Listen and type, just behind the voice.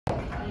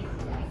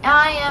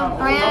I am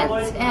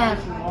Grant and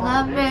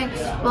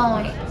Olympics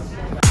bowling.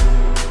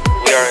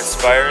 We are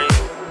inspiring.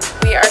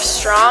 We are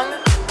strong.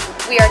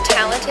 We are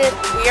talented.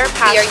 We are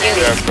passionate.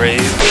 We are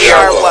brave. We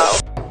are Wo.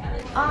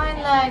 I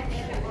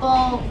like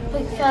bowl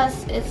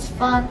because it's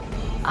fun.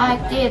 I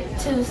get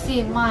to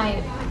see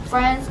my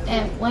friends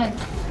and when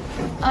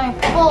I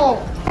bowl.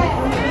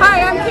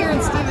 Hi, I'm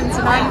Karen Stevens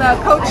and I'm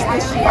the coach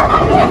this year.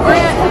 And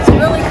Grant has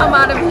really come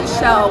out of his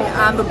shell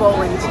on the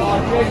bowling team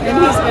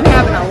and he's been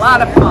having a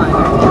lot of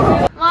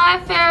fun.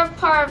 My favorite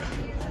part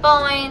of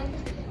bowling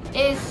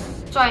is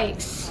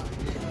strikes.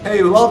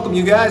 Hey, welcome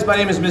you guys. My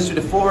name is Mr.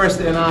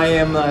 DeForest and I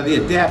am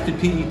the adapted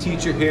PE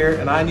teacher here,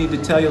 and I need to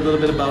tell you a little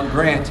bit about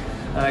Grant.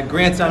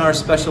 Grant's on our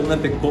Special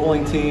Olympic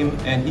bowling team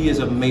and he is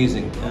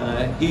amazing.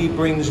 He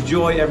brings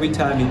joy every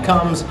time he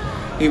comes.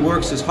 He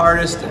works his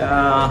hardest.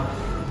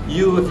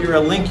 If you're a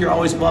Link, you're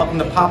always welcome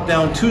to pop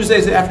down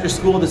Tuesdays after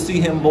school to see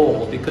him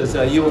bowl, because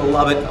you will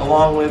love it,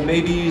 along with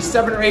maybe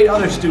 7 or 8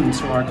 other students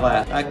from our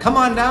class. Come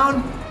on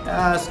down.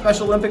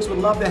 Special Olympics would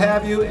love to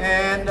have you,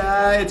 and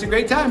it's a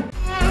great time.